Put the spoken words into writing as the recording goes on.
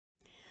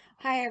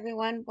Hi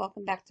everyone,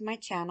 welcome back to my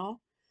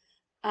channel.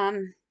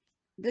 Um,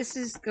 this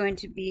is going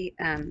to be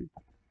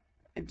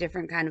a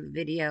different kind of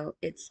video.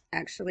 It's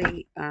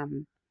actually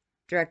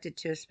directed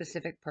to a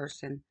specific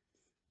person,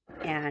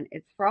 and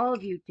it's for all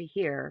of you to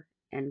hear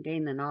and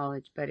gain the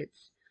knowledge. But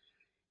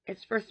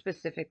it's for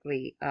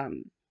specifically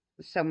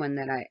someone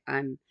that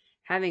I'm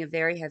having a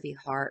very heavy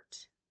heart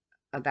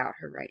about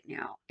her right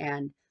now,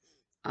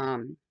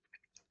 um,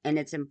 and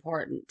it's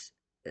important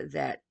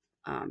that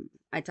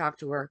I talk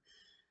to her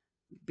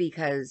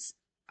because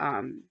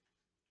um,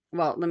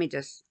 well, let me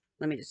just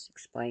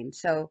explain.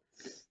 So,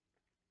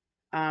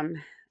 um,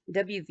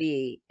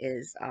 WV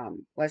is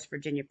West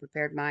Virginia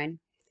Prepared Mine.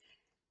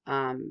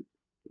 Um,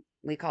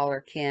 we call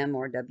her Kim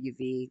or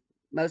WV.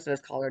 Most of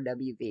us call her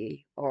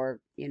WV, or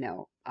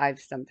I've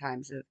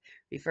sometimes have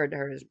referred to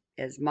her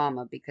as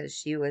Mama because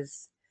she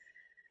was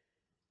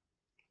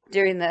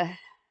during the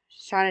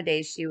Shauna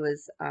days. She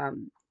was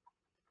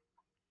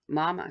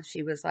Mama.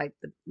 She was like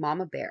the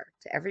Mama Bear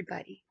to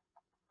everybody,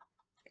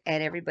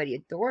 and everybody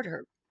adored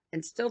her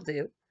and still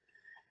do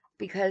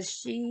because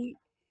she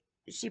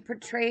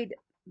portrayed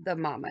the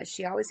mama.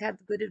 She always had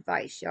the good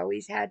advice. She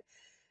always had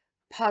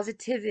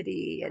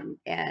positivity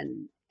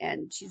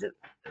and she's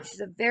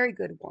a very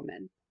good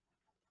woman.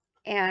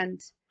 And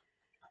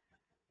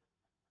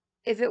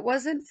if it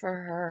wasn't for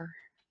her,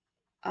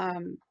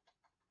 and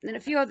a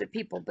few other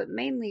people, but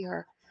mainly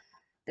her,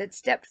 that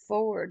stepped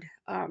forward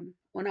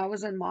when I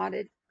was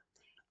unmodded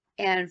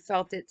and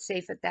felt it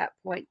safe at that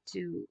point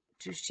to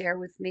share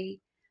with me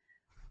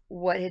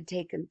what had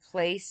taken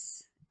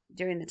place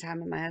during the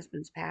time of my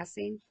husband's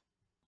passing.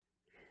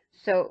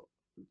 So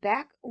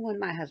back when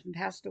my husband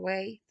passed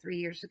away 3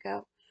 years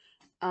ago,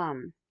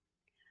 um,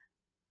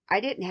 I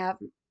didn't have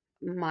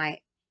my,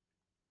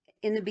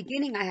 in the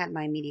beginning, I had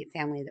my immediate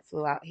family that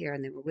flew out here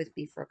and they were with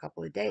me for a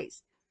couple of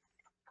days.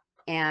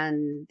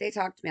 And they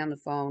talked to me on the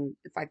phone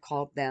if I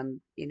called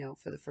them,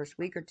 for the first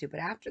week or two. But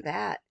after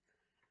that,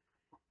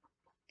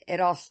 it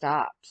all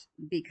stopped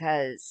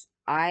because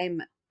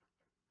I'm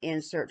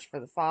in search for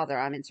the Father.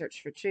 I'm in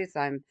search for truth.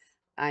 I'm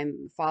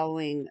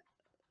following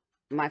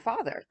my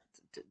Father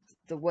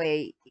the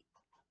way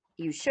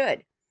you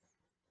should,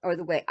 or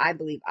the way I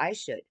believe I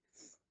should.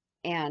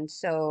 And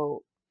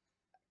so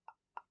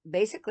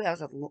basically I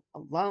was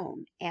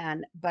alone,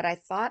 but I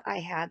thought I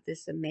had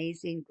this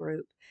amazing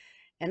group.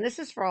 And this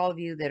is for all of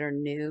you that are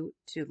new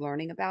to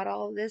learning about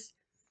all of this.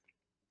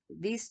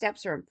 These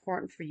steps are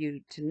important for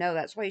you to know.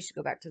 That's why you should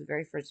go back to the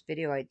very first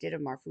video I did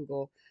of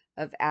Marfoogle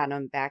of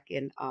Adam back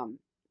in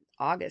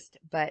August.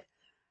 But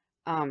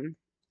um,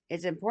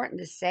 it's important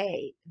to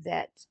say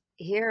that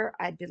here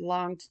I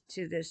belonged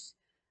to this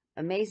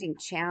amazing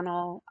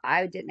channel.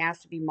 I didn't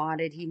ask to be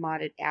modded.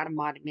 Adam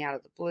modded me out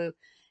of the blue.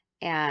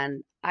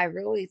 And I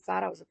really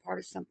thought I was a part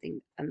of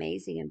something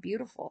amazing and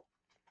beautiful.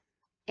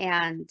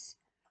 And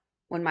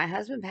when my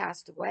husband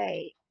passed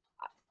away,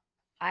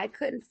 I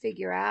couldn't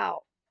figure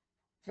out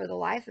for the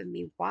life of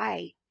me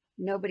why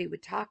nobody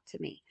would talk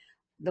to me,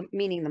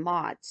 meaning the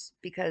mods,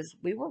 because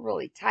we were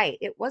really tight.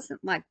 It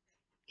wasn't like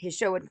his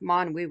show would come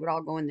on and we would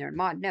all go in there and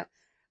mod. No,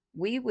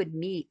 we would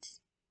meet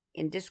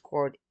in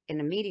Discord in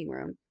a meeting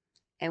room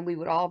and we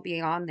would all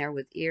be on there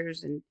with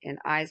ears and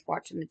eyes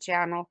watching the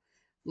channel,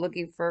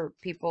 looking for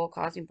people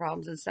causing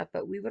problems and stuff.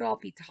 But we would all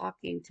be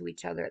talking to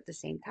each other at the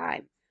same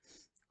time,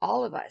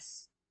 all of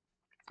us,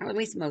 or at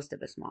least most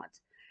of us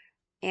mods.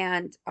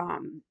 And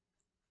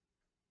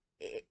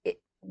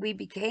we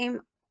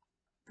became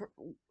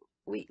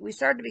we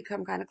started to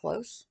become kind of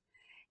close.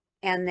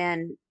 And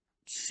then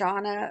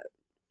Shauna,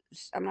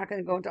 I'm not going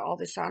to go into all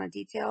the Shauna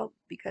detail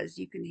because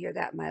you can hear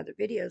that in my other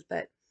videos,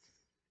 but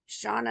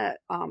Shauna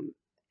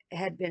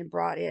had been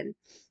brought in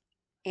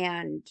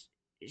and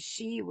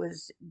she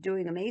was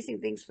doing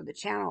amazing things for the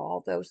channel,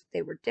 although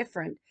they were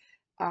different.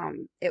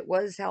 It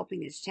was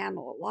helping his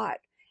channel a lot.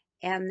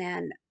 And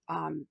then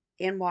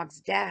in walks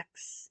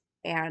Dex,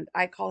 and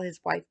I call his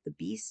wife the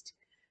Beast.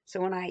 So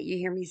when you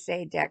hear me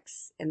say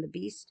Dex and the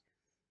Beast,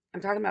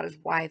 I'm talking about his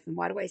wife. And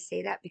why do I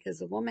say that? Because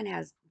the woman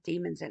has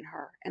demons in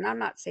her. And I'm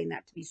not saying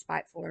that to be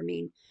spiteful or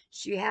mean.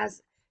 She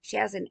has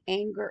an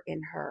anger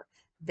in her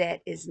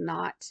that is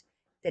not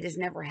that is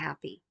never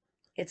happy.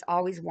 It's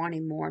always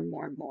wanting more and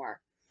more and more.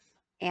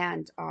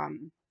 And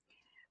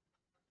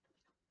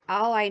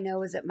all I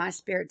know is that my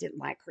spirit didn't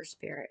like her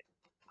spirit.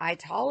 I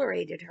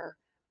tolerated her,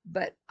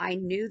 but I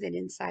knew that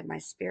inside my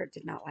spirit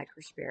did not like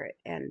her spirit.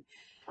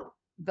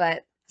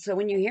 But so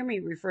when you hear me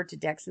refer to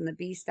Dex and the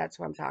Beast, that's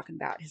what I'm talking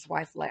about. His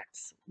wife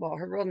Lex. Well,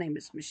 her real name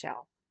is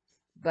Michelle,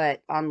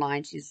 but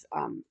online she's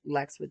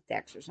Lex with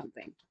Dex or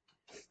something.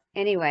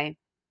 Anyway,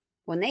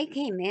 when they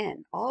came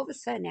in, all of a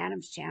sudden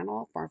Adam's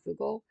channel,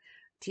 Marfoogle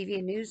TV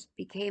and News,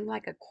 became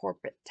like a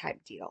corporate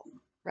type deal,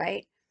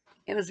 right?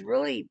 It was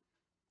really,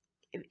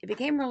 it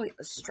became really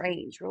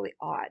strange, really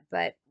odd,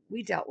 but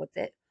we dealt with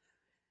it.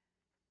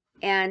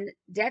 And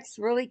Dex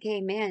really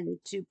came in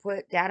to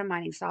put data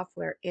mining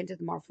software into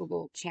the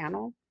Marfoogle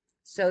channel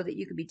so that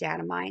you could be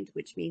data mined,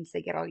 which means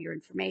they get all your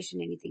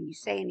information, anything you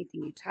say,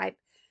 anything you type,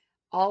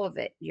 all of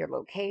it, your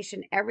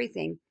location,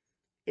 everything.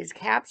 is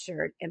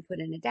captured and put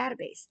in a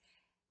database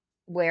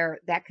where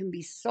that can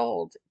be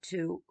sold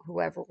to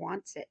whoever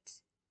wants it.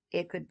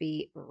 It could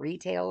be a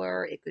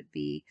retailer, it could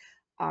be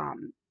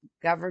um,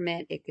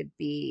 government, it could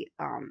be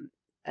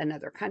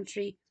another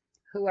country,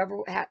 whoever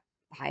had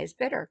highest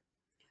bidder.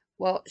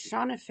 Well,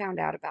 Shauna found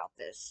out about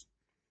this,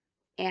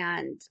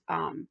 and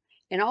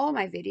in all of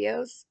my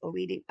videos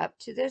leading up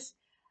to this,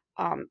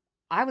 um,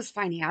 I was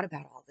finding out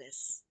about all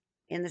this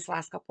in this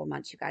last couple of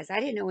months, you guys. I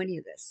didn't know any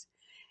of this.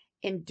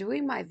 In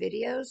doing my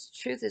videos,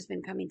 truth has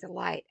been coming to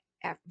light,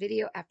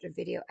 video after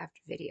video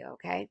after video,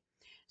 okay?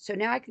 So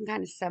now I can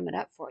kind of sum it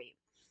up for you.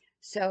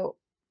 So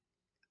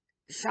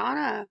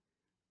Shauna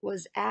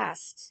was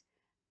asked,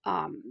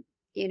 um,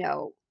 you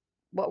know,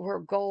 what were her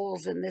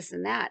goals and this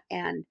and that.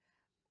 And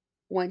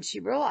when she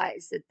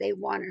realized that they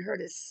wanted her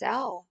to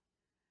sell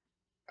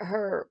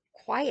her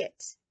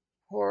quiet,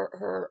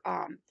 her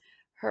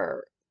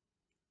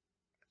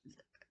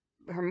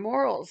her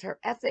morals, her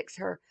ethics,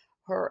 her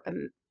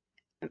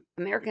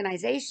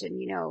Americanization,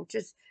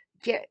 just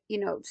get,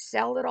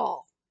 sell it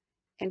all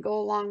and go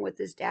along with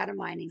this data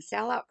mining.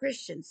 Sell out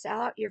Christians,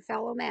 sell out your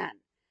fellow man,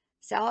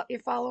 sell out your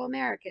fellow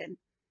American,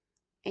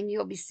 and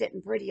you'll be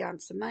sitting pretty on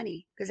some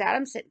money. Because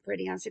Adam's sitting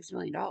pretty on $6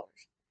 million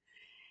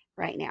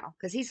right now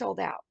because he sold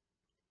out.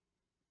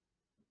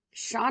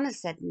 Shauna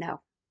said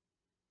no.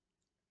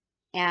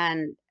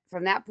 And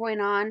from that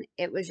point on,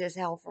 it was just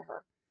hell for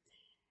her.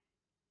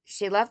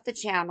 She left the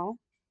channel,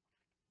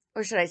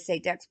 or should I say,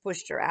 Dex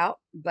pushed her out,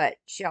 but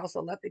she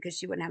also left because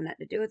she wouldn't have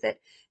nothing to do with it.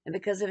 And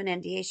because of an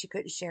NDA, she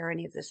couldn't share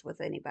any of this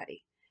with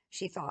anybody,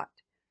 she thought,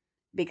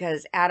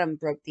 because Adam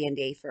broke the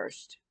NDA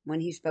first.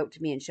 When he spoke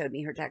to me and showed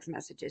me her text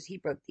messages, he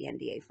broke the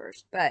NDA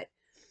first. But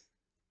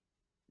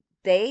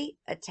they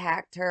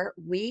attacked her.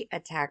 We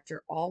attacked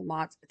her. All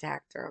mods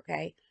attacked her,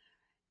 okay?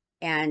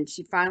 And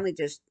she finally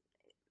just,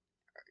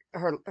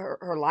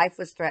 her life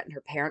was threatened.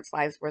 Her parents'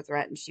 lives were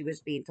threatened. She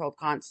was being told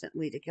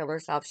constantly to kill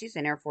herself. She's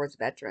an Air Force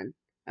veteran,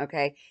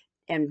 okay?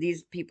 And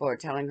these people are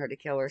telling her to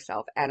kill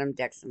herself. Adam,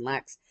 Dex, and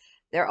Lex,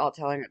 they're all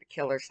telling her to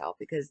kill herself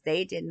because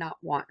they did not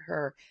want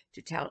her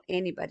to tell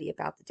anybody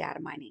about the data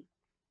mining,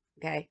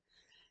 okay?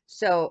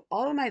 So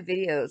all of my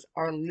videos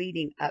are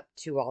leading up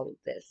to all of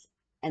this.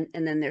 And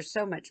then there's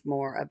so much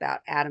more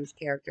about Adam's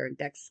character and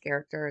Dex's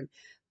character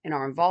and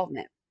our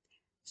involvement.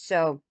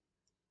 So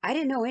I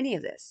didn't know any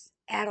of this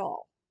at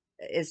all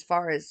as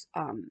far as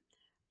um,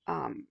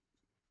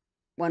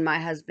 when my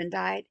husband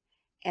died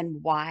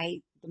and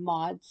why the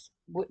mods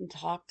wouldn't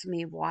talk to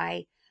me.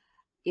 Why,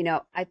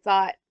 I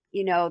thought,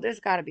 there's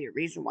got to be a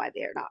reason why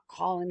they're not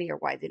calling me or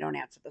why they don't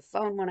answer the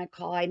phone when I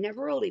call. I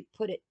never really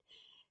put it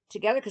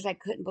together because I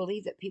couldn't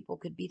believe that people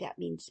could be that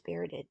mean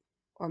spirited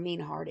or mean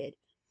hearted.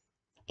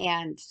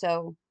 And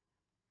so,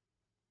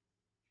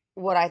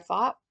 what I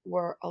thought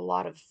were a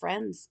lot of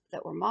friends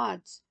that were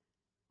mods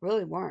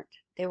really weren't.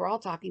 They were all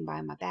talking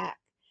behind my back.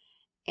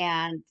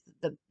 And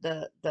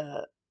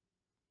the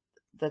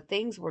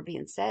things were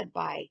being said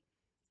by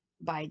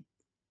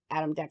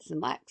Adam, Dex,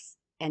 and Lex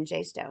and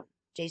J Stone.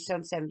 J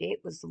Stone 78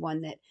 was the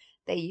one that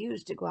they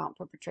used to go out and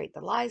perpetrate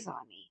the lies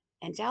on me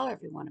and tell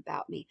everyone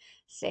about me,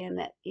 saying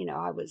that,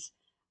 I was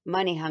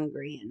money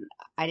hungry and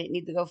I didn't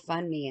need the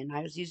GoFundMe, and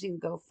I was using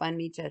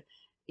GoFundMe to,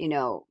 you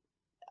know,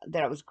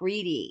 that I was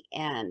greedy,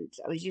 and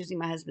I was using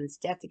my husband's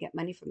death to get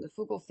money from the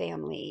Fugel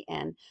family,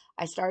 and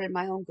I started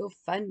my own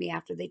GoFundMe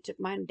after they took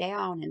mine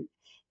down, and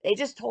they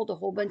just told a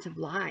whole bunch of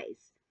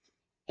lies.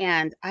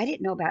 And I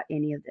didn't know about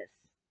any of this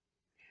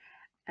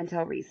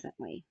until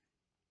recently.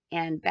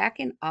 And back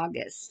in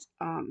August,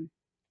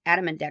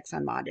 Adam and Dex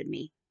unmodded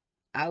me.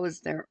 I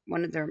was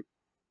one of their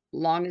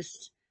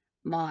longest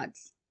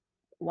mods.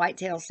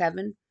 Whitetail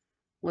 7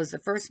 was the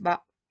first mod.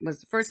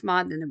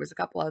 Then there was a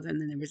couple other,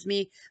 and then there was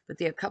me. But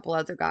the couple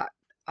other got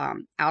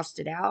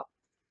ousted out.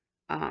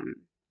 Um,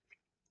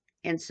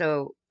 and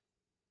so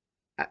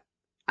I,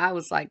 I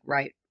was like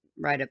right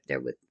up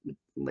there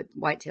with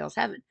Whitetail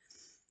 7.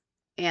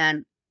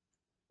 And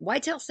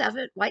Whitetail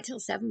 7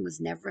 was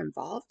never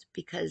involved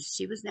because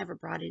she was never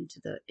brought into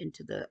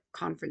the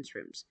conference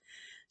rooms.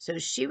 So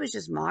she was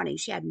just modding.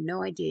 She had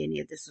no idea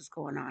any of this was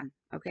going on.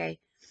 Okay.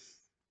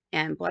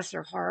 And bless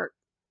her heart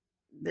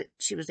that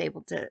she was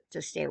able to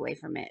stay away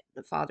from it.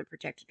 The Father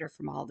protected her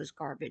from all this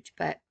garbage.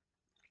 But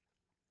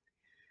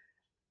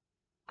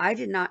I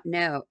did not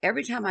know.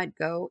 Every time I'd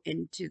go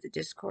into the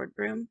Discord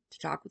room to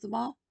talk with them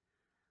all,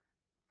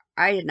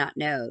 I did not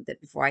know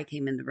that before I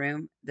came in the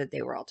room that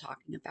they were all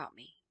talking about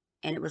me.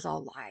 And it was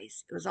all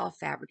lies. It was all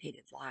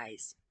fabricated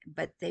lies.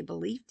 But they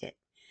believed it.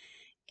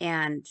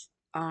 And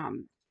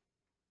um,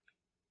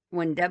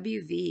 when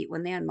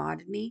they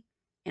unmodded me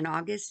in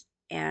August,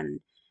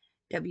 and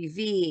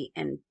WV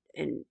and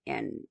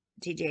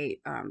TJ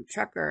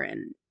Trucker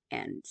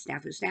and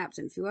Snafu Snaps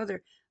and a few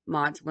other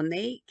mods, when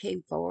they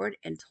came forward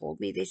and told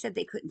me, they said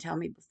they couldn't tell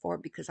me before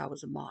because I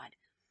was a mod.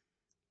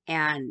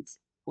 And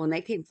when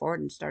they came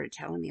forward and started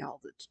telling me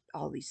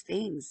all these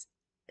things,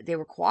 they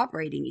were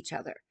cooperating each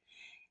other.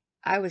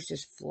 I was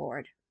just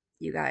floored,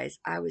 you guys.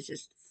 I was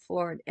just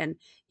floored. And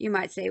you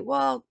might say,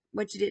 well,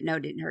 what you didn't know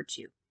didn't hurt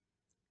you.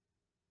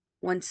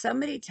 when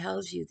somebody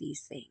tells you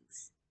these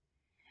things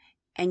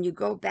and you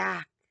go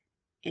back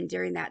and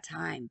during that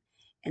time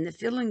and the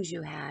feelings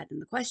you had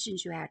and the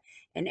questions you had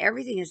and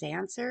everything is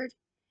answered,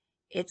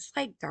 it's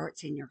like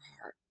darts in your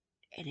heart.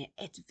 And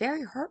it's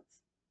very hurtful.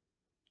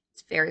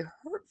 It's very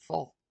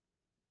hurtful.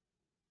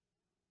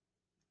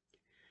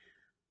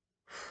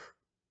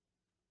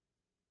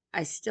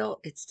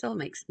 It still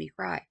makes me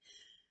cry.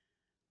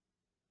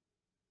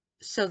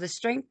 So the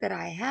strength that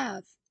I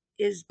have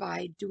is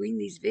by doing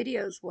these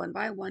videos one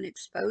by one,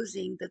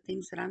 exposing the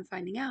things that I'm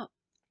finding out.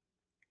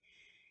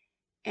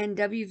 And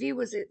WV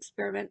was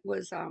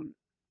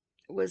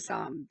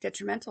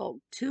detrimental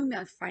to me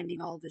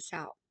finding all this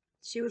out.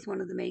 She was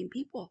one of the main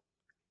people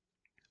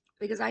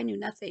because I knew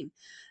nothing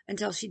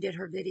until she did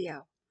her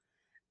video.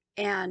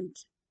 And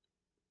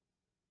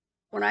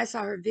when I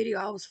saw her video,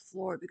 I was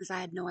floored because I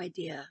had no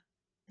idea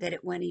that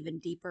it went even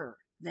deeper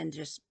than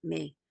just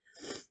me.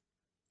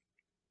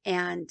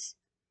 And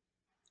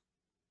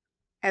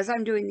as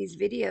I'm doing these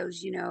videos,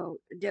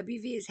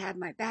 WV has had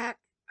my back.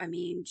 I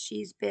mean,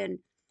 she's been,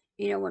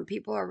 when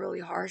people are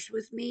really harsh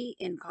with me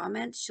in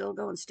comments, she'll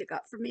go and stick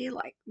up for me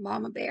like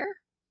Mama Bear.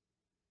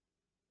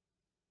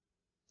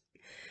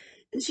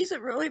 And she's a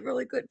really,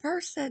 really good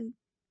person.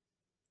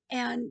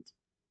 And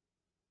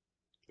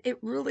it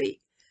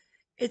really,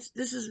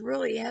 this is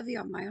really heavy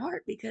on my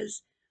heart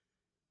because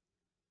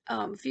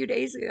a few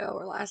days ago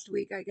or last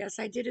week, I guess,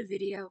 I did a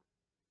video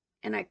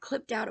and I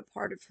clipped out a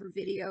part of her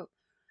video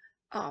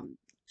um,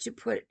 to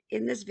put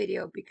in this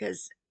video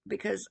because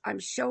I'm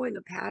showing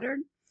a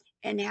pattern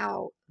and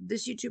how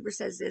this YouTuber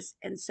says this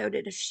and so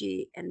did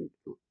she and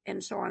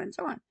so on and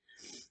so on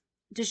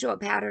to show a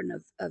pattern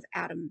of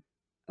Adam,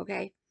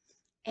 okay,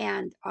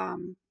 and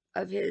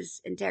of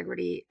his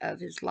integrity, of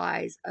his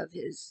lies, of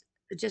his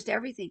just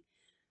everything.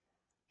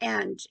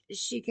 And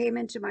she came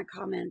into my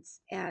comments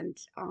and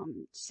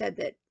said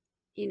that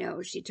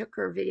she took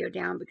her video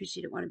down because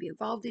she didn't want to be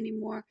involved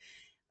anymore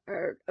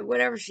or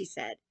whatever she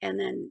said. And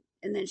then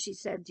she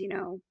said,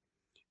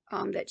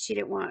 that she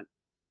didn't want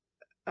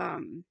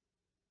um,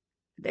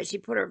 that she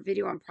put her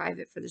video on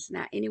private for this and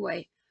that.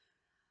 Anyway,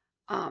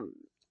 um,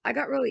 I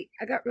got really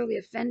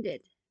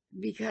offended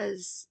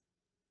because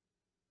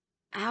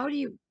how do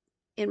you,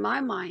 in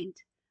my mind,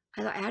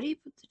 I thought, how do you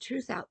put the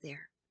truth out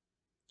there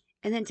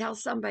and then tell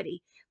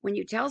somebody when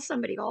you tell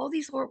somebody all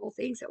these horrible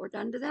things that were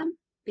done to them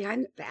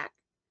behind the back,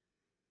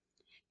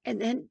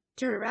 and then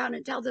turn around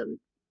and tell them,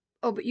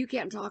 oh, but you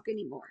can't talk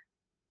anymore.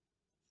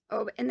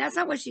 Oh, and that's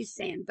not what she's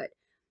saying, but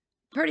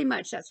pretty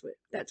much that's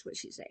what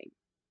she's saying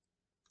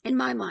in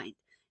my mind.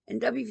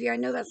 And WV, I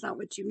know that's not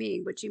what you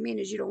mean. What you mean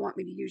is you don't want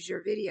me to use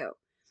your video.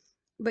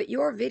 But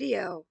your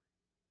video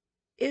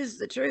is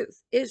the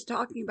truth, is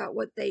talking about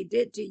what they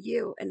did to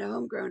you and to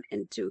homegrown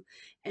and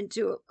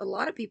to a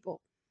lot of people.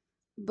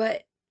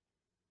 But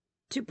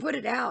to put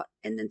it out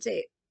and then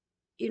say,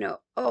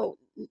 oh,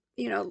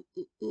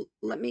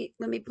 let me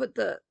put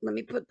the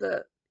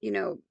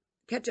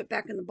ketchup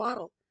back in the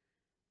bottle.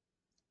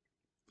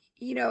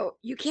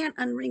 You can't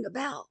unring a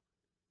bell.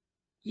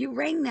 You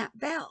rang that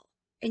bell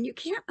and you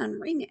can't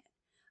unring it.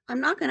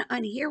 I'm not going to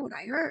unhear what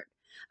I heard.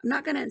 I'm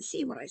not going to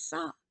unsee what I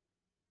saw.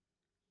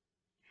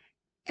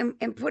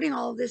 And putting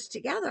all of this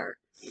together,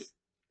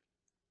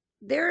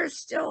 there is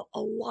still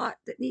a lot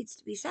that needs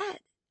to be said.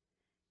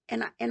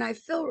 And I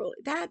feel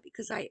really bad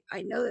because I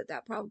know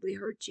that probably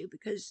hurt you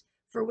because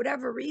for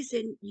whatever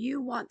reason,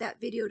 you want that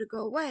video to go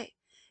away.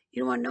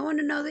 You don't want no one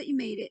to know that you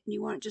made it and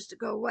you want it just to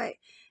go away.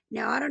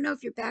 Now, I don't know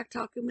if you're back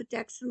talking with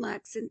Dex and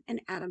Lex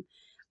and Adam.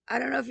 I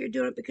don't know if you're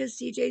doing it because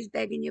CJ's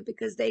begging you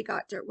because they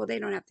got to her. Well, they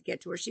don't have to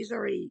get to her. She's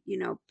already,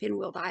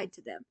 pinwheeled eyed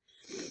to them.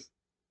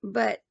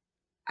 But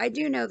I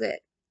do know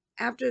that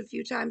after the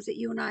few times that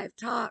you and I have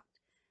talked,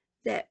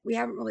 that we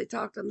haven't really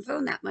talked on the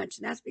phone that much,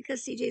 and that's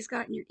because CJ's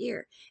got in your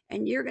ear.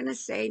 And you're gonna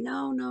say,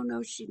 no, no,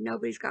 no,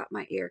 nobody's got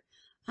my ear.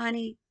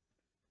 Honey,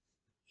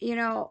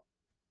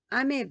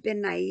 I may have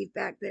been naive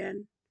back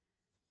then,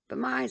 but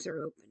my eyes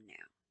are open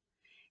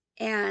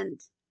now. And,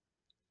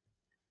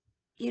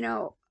 you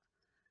know,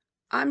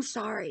 I'm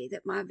sorry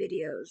that my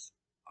videos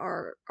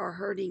are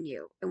hurting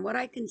you. And what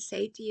I can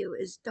say to you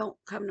is don't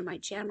come to my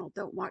channel.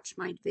 Don't watch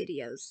my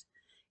videos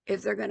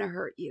if they're gonna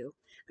hurt you.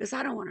 Because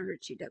I don't want to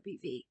hurt you,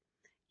 WV.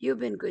 You've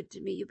been good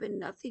to me. You've been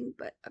nothing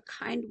but a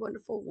kind,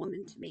 wonderful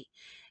woman to me.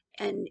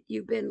 And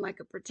you've been like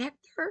a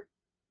protector.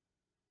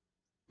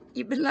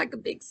 You've been like a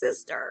big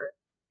sister.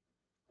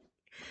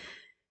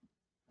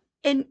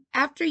 And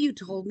after you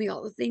told me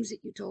all the things that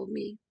you told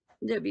me,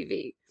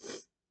 WV,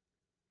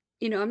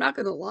 I'm not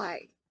going to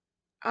lie.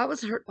 I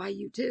was hurt by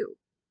you too.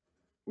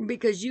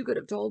 Because you could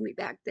have told me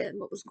back then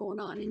what was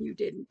going on and you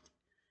didn't.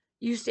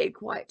 You stayed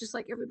quiet just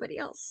like everybody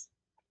else.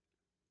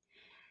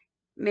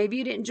 Maybe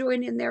you didn't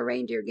join in their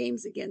reindeer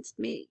games against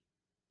me,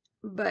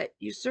 but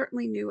you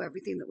certainly knew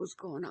everything that was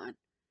going on.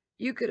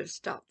 You could have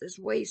stopped this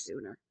way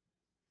sooner.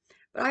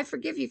 But I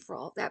forgive you for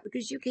all of that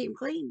because you came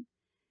clean.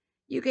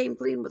 You came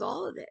clean with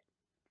all of it.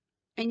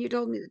 And you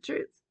told me the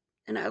truth.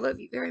 And I love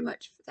you very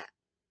much for that.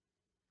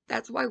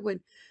 That's why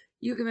when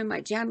You come in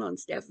my channel and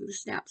Steph who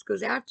snaps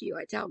goes after you.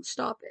 I tell him,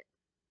 stop it.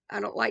 I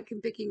don't like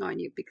him picking on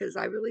you because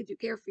I really do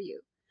care for you.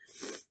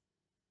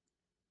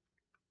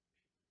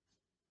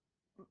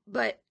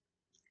 But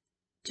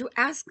to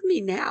ask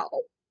me now,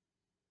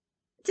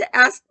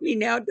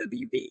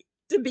 WB,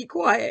 to be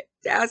quiet,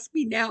 to ask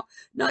me now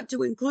not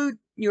to include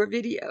your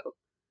video.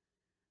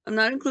 I'm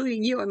not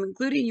including you, I'm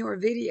including your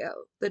video,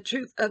 the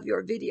truth of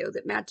your video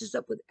that matches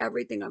up with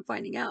everything I'm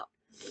finding out.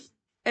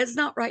 It's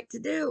not right to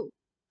do.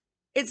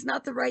 It's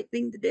not the right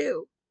thing to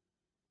do.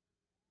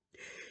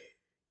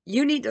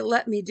 You need to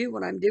let me do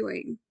what I'm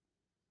doing.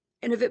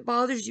 And if it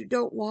bothers you,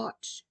 don't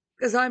watch.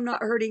 Because I'm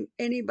not hurting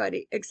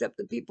anybody except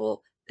the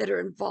people that are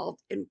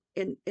involved in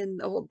the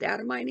whole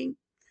data mining.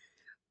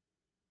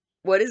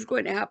 What is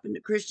going to happen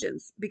to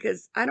Christians?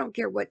 Because I don't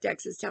care what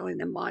Dex is telling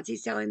them, mods.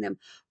 He's telling them,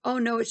 oh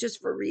no, it's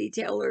just for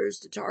retailers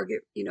to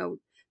target,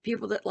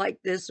 people that like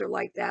this or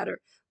like that,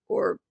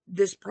 or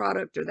this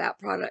product or that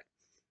product.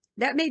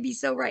 That may be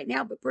so right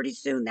now, but pretty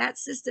soon that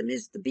system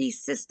is the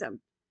beast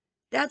system.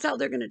 That's how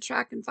they're going to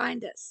track and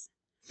find us.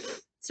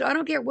 So I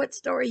don't care what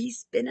story he's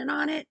spinning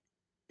on it.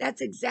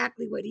 That's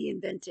exactly what he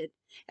invented.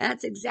 And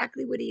that's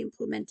exactly what he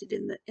implemented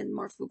in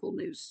Marfoogle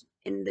News,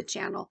 in the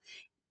channel.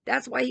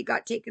 That's why he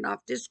got taken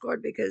off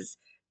Discord, because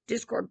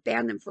Discord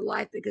banned him for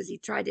life because he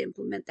tried to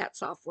implement that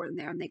software in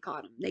there and they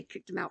caught him. They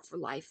kicked him out for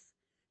life.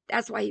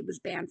 That's why he was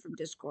banned from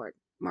Discord,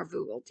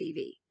 Marfoogle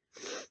TV.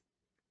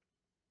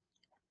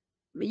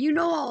 But you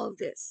know all of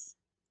this.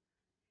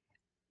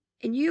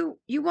 And you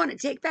want to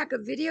take back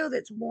a video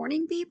that's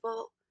warning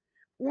people?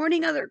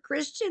 Warning other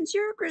Christians?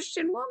 You're a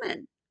Christian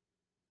woman.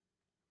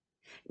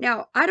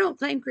 Now, I don't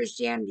claim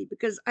Christianity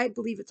because I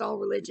believe it's all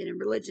religion and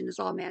religion is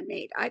all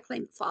man-made. I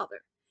claim the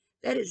Father.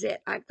 That is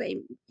it. I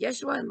claim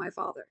Yeshua and my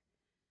Father.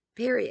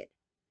 Period.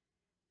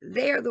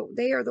 They are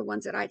the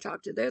ones that I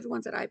talk to. They're the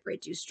ones that I pray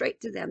to,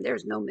 straight to them.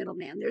 There's no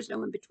middleman. There's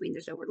no in between.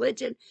 There's no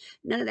religion.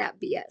 None of that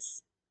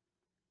BS.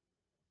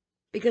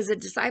 Because the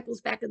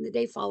disciples back in the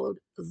day followed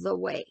the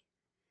way.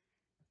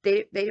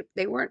 They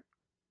weren't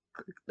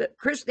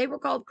they were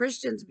called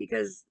Christians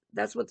because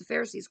that's what the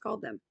Pharisees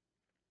called them.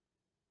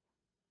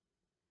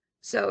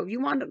 So if you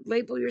want to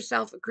label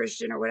yourself a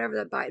Christian or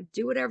whatever,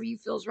 do whatever you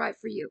feels right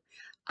for you.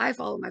 I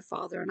follow my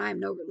Father and I am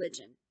no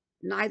religion.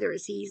 Neither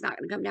is he. He's not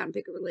going to come down and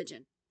pick a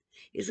religion.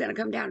 He's going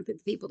to come down and pick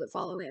the people that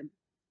follow him.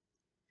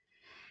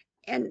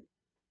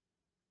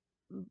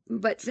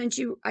 But since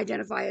you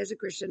identify as a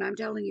Christian, I'm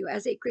telling you,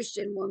 as a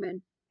Christian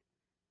woman,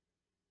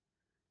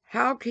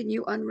 how can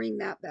you unring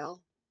that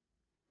bell?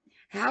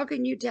 How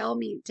can you tell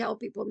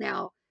people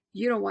now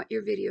you don't want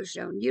your video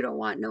shown? You don't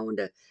want no one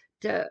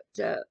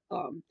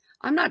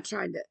I'm not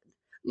trying to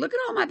look at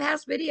all my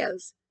past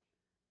videos.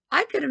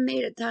 I could have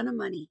made a ton of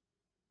money.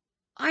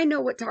 I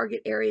know what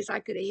target areas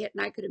I could have hit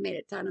and I could have made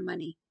a ton of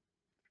money.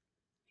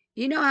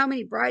 You know how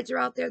many brides are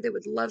out there that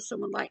would love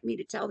someone like me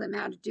to tell them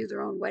how to do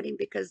their own wedding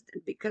because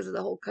of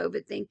the whole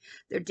COVID thing?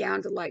 They're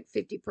down to like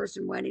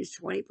 50-person weddings,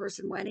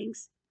 20-person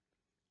weddings,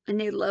 and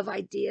they love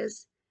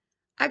ideas.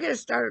 I could have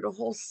started a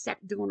whole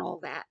sect doing all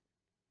that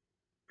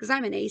because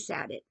I'm an ace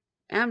at it.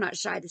 And I'm not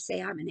shy to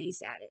say I'm an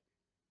ace at it.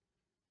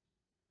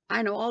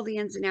 I know all the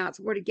ins and outs,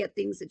 where to get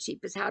things the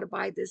cheapest, how to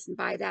buy this and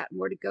buy that, and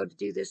where to go to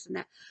do this and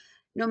that,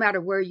 no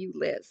matter where you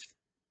live.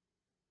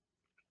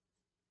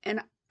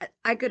 And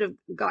I could have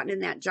gotten in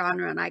that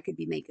genre and I could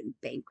be making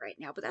bank right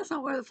now, but that's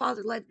not where the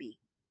Father led me.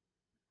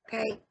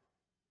 Okay?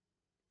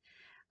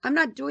 I'm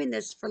not doing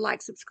this for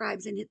like,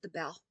 subscribes, and hit the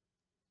bell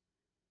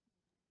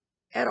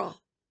at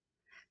all.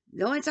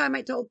 The only time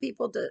I told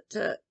people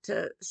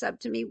to sub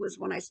to me was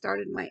when I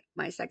started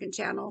my second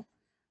channel.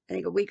 I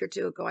think a week or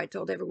two ago, I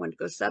told everyone to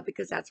go sub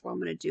because that's where I'm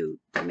going to do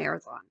the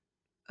marathon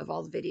of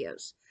all the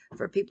videos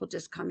for people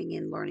just coming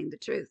in, learning the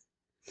truth.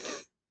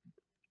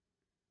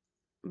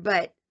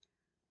 But,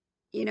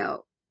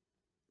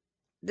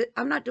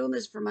 I'm not doing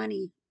this for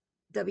money,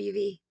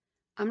 WV.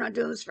 I'm not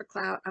doing this for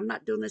clout. I'm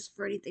not doing this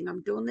for anything.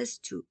 I'm doing this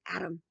to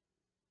Adam,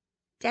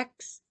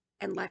 Dex,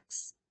 and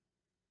Lex,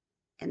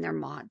 and their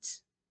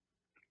mods.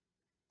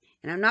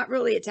 And I'm not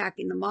really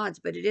attacking the mods,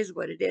 but it is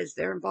what it is.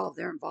 They're involved.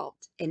 They're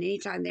involved. And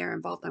anytime they're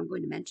involved, I'm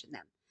going to mention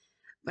them.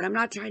 But I'm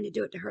not trying to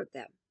do it to hurt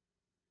them.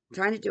 I'm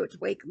trying to do it to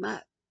wake them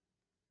up.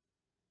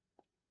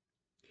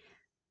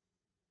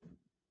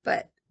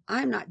 But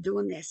I'm not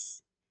doing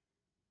this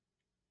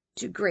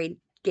to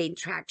gain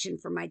traction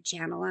for my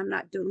channel. I'm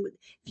not doing it.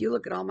 If you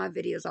look at all my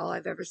videos, all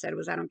I've ever said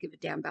was I don't give a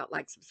damn about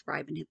like,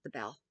 subscribe, and hit the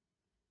bell.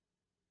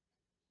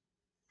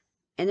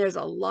 And there's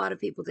a lot of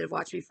people that have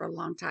watched me for a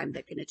long time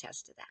that can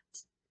attest to that.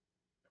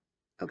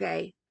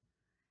 Okay?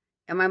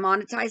 Am I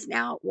monetized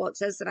now? Well, it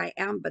says that I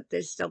am, but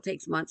this still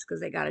takes months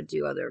because they got to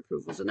do other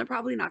approvals. And they're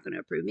probably not going to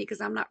approve me because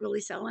I'm not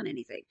really selling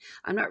anything.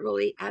 I'm not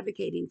really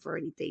advocating for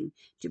anything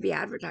to be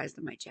advertised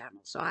on my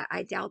channel. So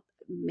I doubt,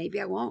 maybe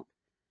I won't.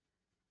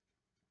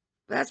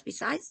 But that's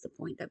besides the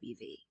point,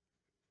 WV.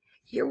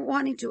 You're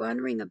wanting to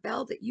unring a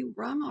bell that you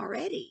rung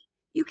already.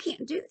 You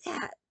can't do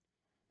that.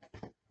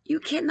 You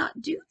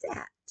cannot do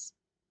that.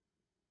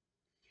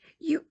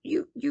 You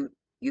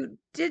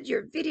did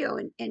your video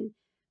and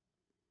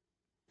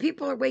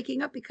People are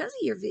waking up because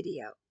of your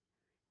video.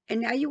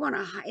 And now you want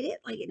to hide it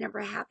like it never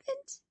happened?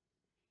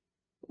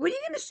 What are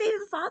you going to say to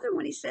the Father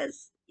when he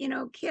says,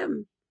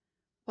 Kim,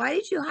 why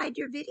did you hide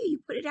your video? You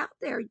put it out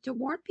there to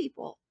warn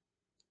people.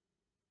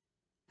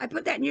 I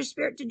put that in your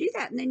spirit to do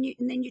that, and then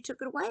you took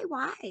it away.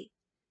 Why?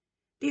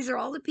 These are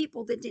all the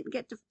people that didn't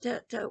get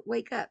to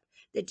wake up,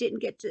 that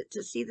didn't get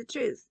to see the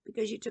truth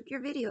because you took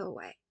your video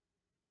away.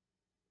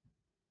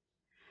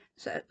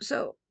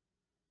 So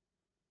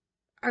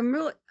I'm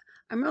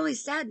really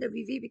sad,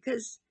 WV,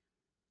 because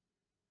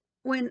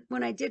when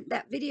I did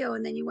that video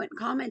and then you went and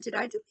commented,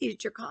 I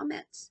deleted your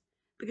comments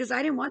because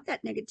I didn't want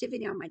that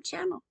negativity on my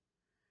channel.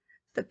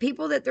 The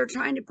people that they're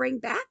trying to bring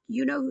back,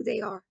 you know who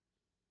they are.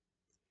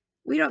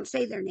 We don't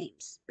say their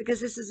names because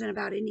this isn't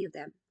about any of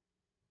them.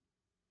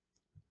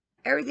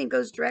 Everything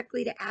goes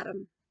directly to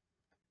Adam.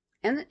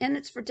 And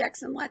it's for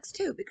Dex and Lex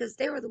too, because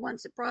they were the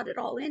ones that brought it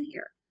all in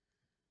here.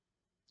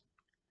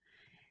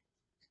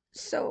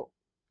 So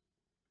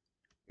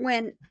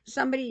when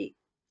somebody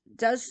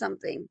does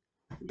something,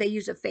 they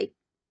use a fake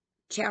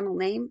channel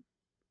name.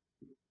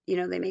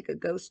 They make a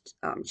ghost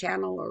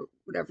channel or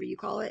whatever you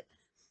call it.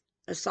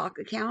 A sock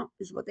account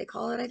is what they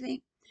call it, I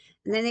think.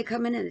 And then they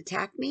come in and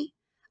attack me.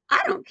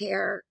 I don't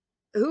care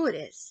who it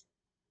is.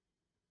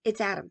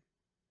 It's Adam.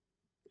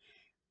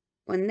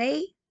 When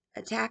they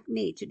attack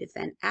me to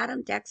defend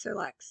Adam, Dex, or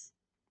Lex,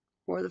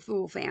 or the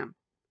Fool fam,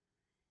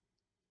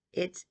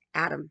 it's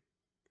Adam.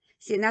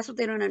 See, and that's what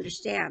they don't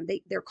understand.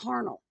 They're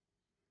carnal.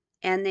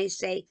 And they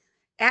say,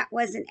 that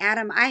wasn't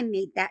Adam. I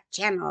made that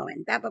channel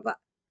and blah, blah, blah.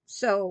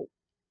 So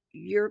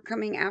you're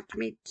coming after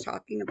me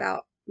talking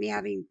about me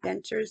having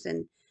dentures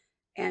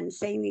and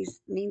saying these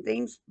mean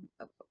things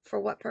for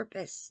what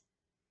purpose?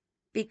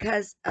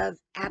 Because of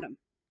Adam.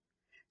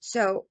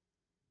 So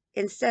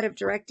instead of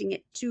directing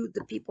it to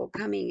the people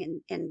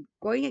coming and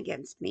going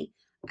against me,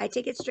 I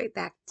take it straight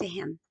back to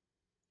him.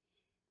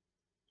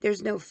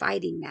 There's no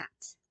fighting that.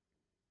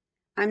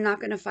 I'm not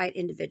going to fight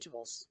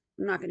individuals.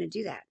 I'm not going to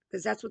do that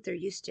because that's what they're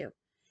used to.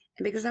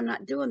 And because I'm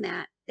not doing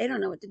that, they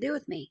don't know what to do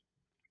with me.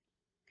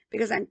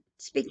 Because I'm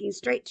speaking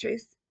straight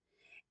truth.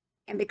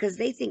 And because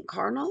they think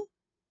carnal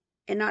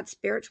and not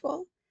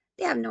spiritual,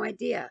 they have no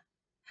idea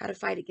how to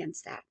fight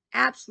against that.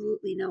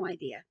 Absolutely no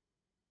idea.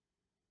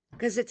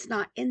 Because it's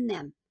not in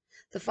them.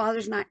 The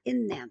Father's not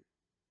in them.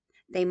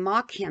 They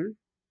mock him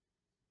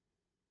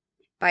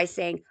by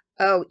saying,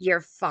 oh, your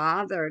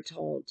father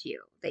told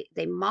you.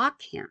 They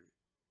mock him.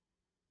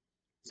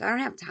 So I don't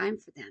have time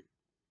for them.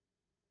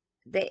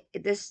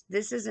 This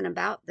isn't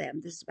about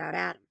them. This is about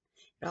Adam.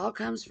 It all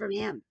comes from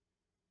him.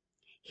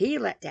 He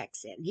let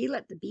Dex in. He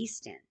let the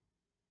beast in.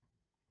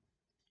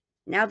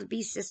 Now the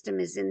beast system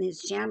is in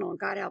his channel, and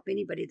God help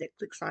anybody that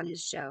clicks on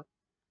his show.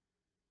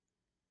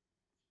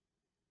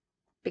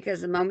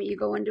 Because the moment you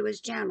go into his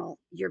channel,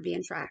 you're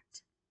being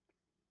tracked.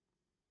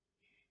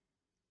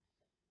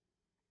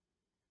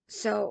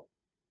 So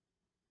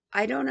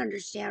I don't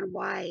understand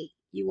why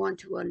you want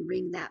to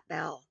unring that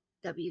bell,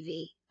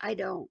 WV. I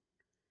don't.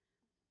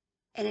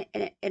 And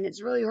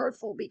it's really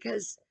hurtful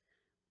because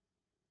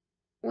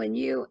when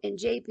you and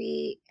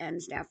JP and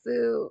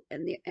Snafu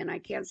and I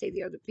can't say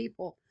the other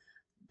people,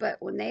 but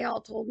when they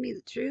all told me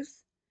the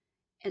truth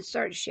and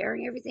started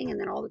sharing everything, and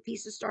then all the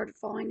pieces started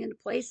falling into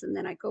place, and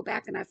then I go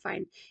back and I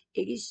find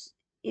Iggy's,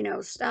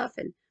 stuff,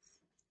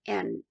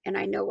 and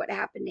I know what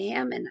happened to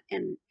him,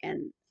 and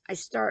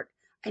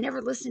I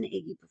never listened to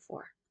Iggy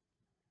before.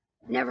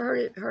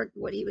 Never heard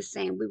what he was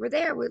saying. We were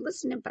there, we were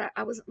listening, but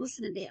I wasn't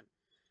listening to him.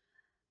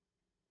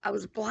 I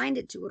was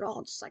blinded to it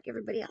all, just like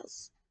everybody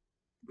else.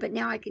 But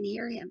now I can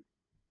hear him.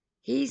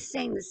 He's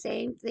saying the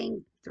same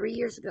thing 3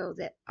 years ago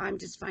that I'm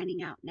just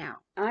finding out now.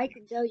 I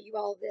can tell you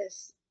all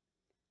this.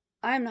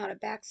 I am not a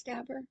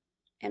backstabber,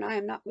 and I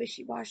am not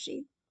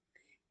wishy-washy,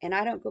 and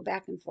I don't go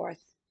back and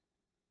forth.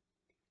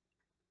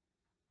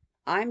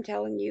 I'm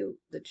telling you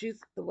the truth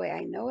the way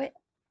I know it,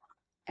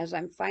 as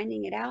I'm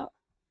finding it out,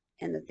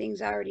 and the things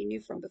I already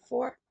knew from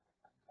before.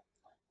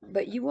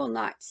 But you will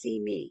not see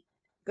me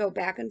go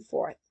back and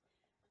forth,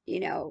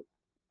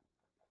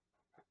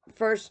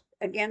 first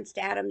against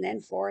Adam, then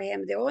for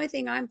him. The only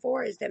thing I'm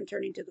for is them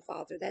turning to the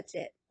Father. That's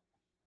it.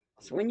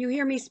 So when you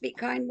hear me speak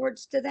kind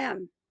words to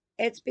them,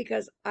 it's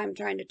because I'm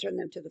trying to turn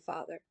them to the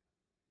Father.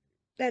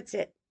 That's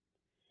it.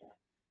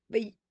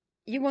 But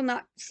you will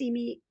not see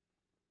me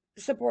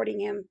supporting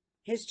him,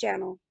 his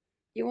channel.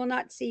 You will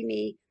not see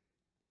me,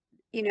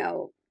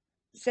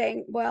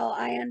 saying, well,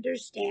 I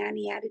understand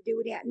he had to do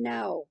what he had.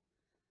 No,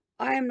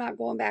 I am not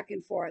going back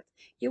and forth.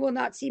 You will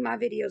not see my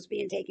videos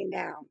being taken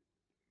down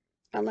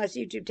unless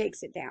YouTube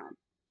takes it down.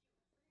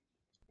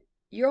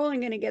 You're only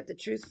going to get the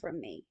truth from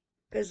me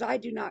because I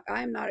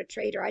am not a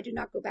traitor. I do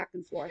not go back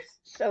and forth.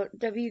 So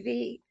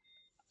WV,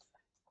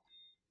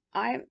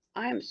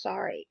 I'm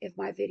sorry if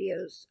my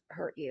videos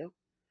hurt you.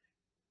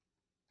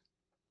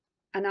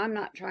 And I'm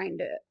not trying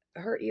to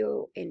hurt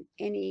you in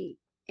any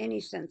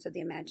sense of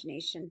the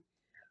imagination.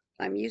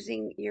 I'm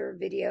using your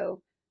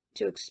video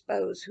to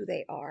expose who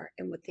they are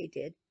and what they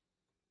did.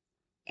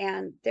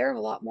 And there are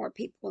a lot more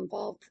people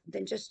involved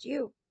than just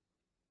you.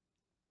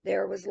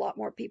 There was a lot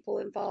more people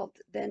involved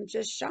than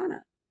just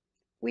Shauna.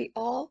 We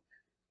all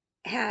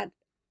had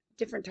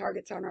different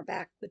targets on our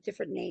back with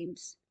different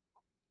names,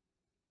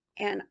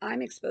 and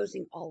I'm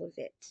exposing all of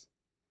it.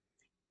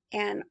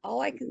 And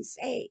all I can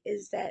say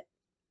is that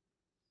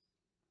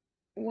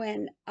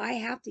when I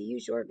have to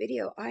use your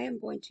video, I am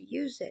going to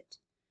use it.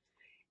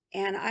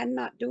 And I'm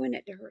not doing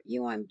it to hurt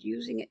you. I'm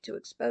using it to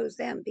expose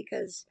them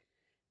because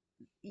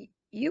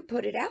you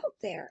put it out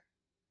there.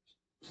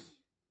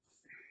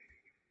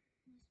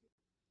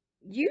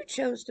 You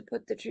chose to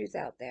put the truth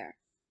out there.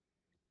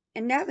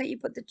 And now that you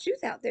put the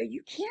truth out there,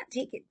 you can't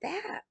take it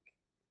back.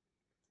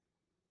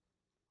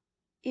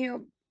 You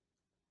know,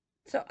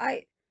 so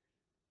I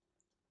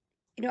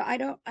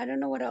don't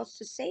know what else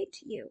to say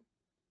to you.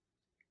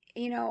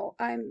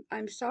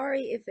 I'm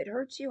sorry if it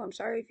hurts you. I'm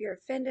sorry if you're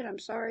offended. I'm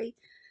sorry,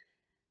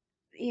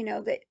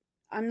 that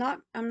I'm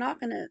not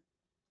going to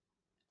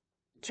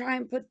try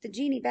and put the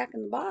genie back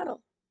in the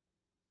bottle.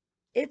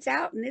 It's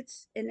out and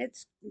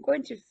it's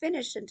going to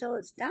finish until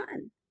it's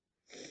done.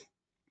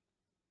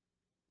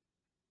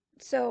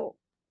 So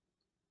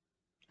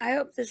I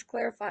hope this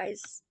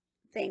clarifies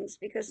things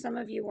because some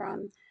of you were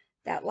on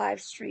that live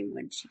stream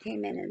when she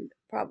came in and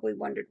probably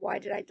wondered why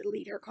did I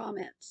delete her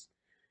comments.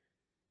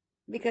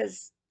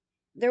 Because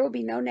there will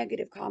be no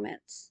negative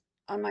comments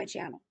on my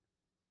channel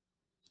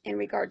in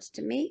regards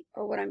to me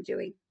or what I'm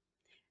doing.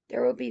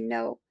 There will be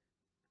no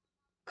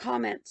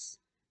comments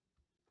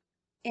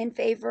in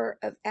favor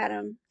of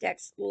Adam,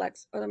 Dex,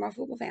 Lex, or the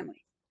Marfoogle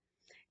family.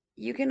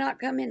 You cannot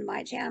come in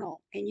my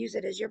channel and use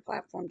it as your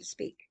platform to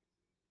speak.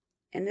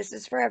 And this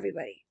is for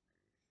everybody.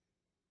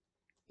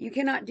 You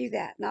cannot do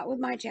that, not with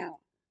my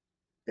channel.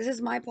 This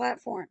is my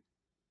platform.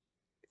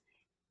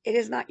 It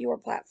is not your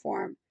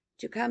platform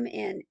to come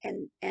in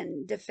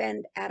and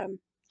defend Adam.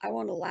 I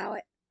won't allow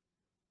it.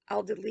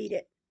 I'll delete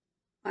it.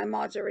 My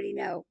mods already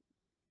know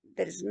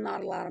that is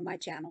not allowed on my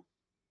channel.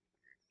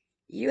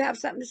 You have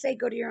something to say,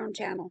 go to your own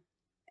channel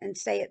and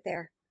say it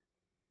there.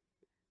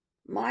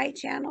 My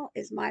channel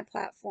is my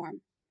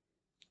platform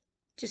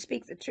to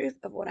speak the truth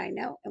of what I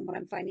know and what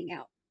I'm finding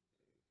out.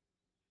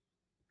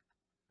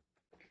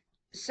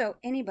 So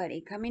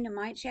anybody coming to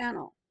my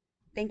channel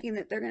thinking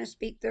that they're going to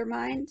speak their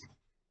mind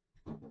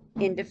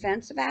in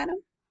defense of Adam,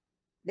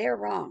 they're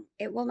wrong.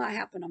 It will not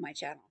happen on my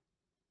channel.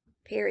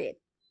 Period.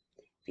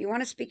 If you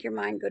want to speak your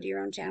mind, go to your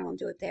own channel and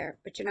do it there.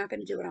 But you're not going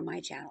to do it on my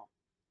channel.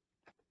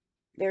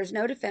 There's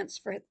no defense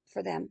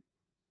for them.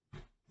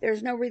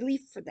 There's no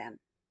relief for them.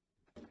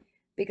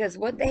 Because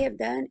what they have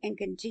done and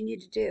continue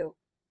to do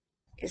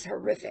is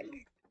horrific.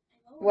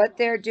 What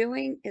they're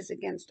doing is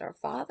against our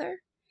Father.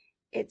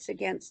 It's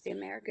against the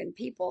American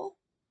people.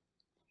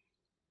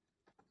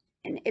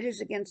 And it is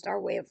against our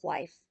way of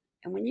life.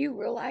 And when you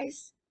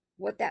realize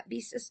what that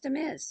beast system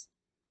is,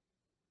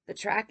 the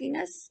tracking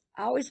us,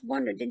 I always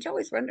wondered, didn't you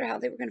always wonder how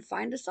they were going to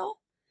find us all?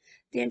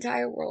 The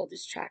entire world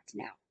is tracked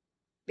now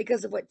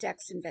because of what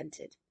Dex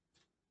invented.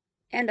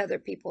 And other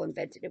people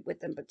invented it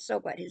with him, but so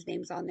what? His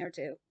name's on there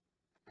too.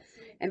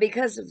 And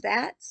because of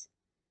that,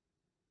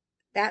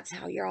 that's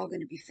how you're all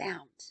going to be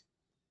found.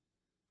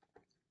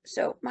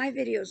 So my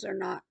videos are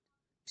not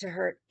to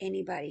hurt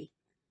anybody.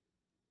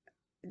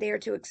 They are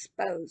to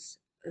expose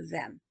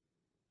them,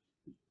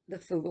 the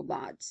Foogle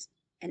mods,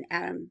 and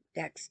Adam,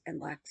 Dex, and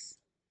Lex.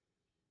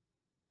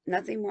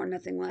 Nothing more,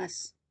 nothing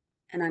less.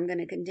 And I'm going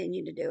to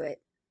continue to do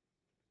it.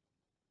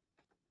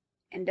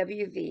 And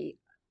WV,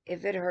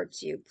 if it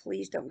hurts you,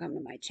 please don't come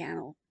to my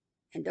channel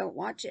and don't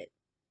watch it.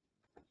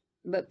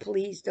 But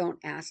please don't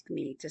ask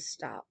me to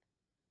stop.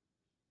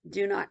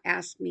 Do not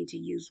ask me to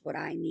use what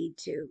I need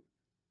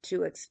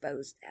to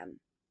expose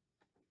them.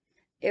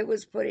 It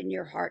was put in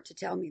your heart to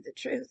tell me the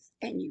truth,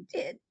 and you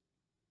did.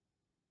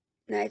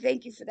 And I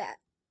thank you for that.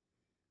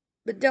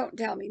 But don't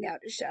tell me now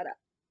to shut up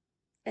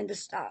and to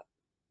stop,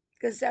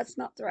 because that's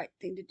not the right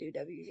thing to do,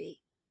 WV.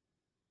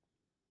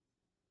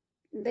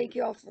 And thank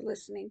you all for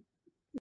listening.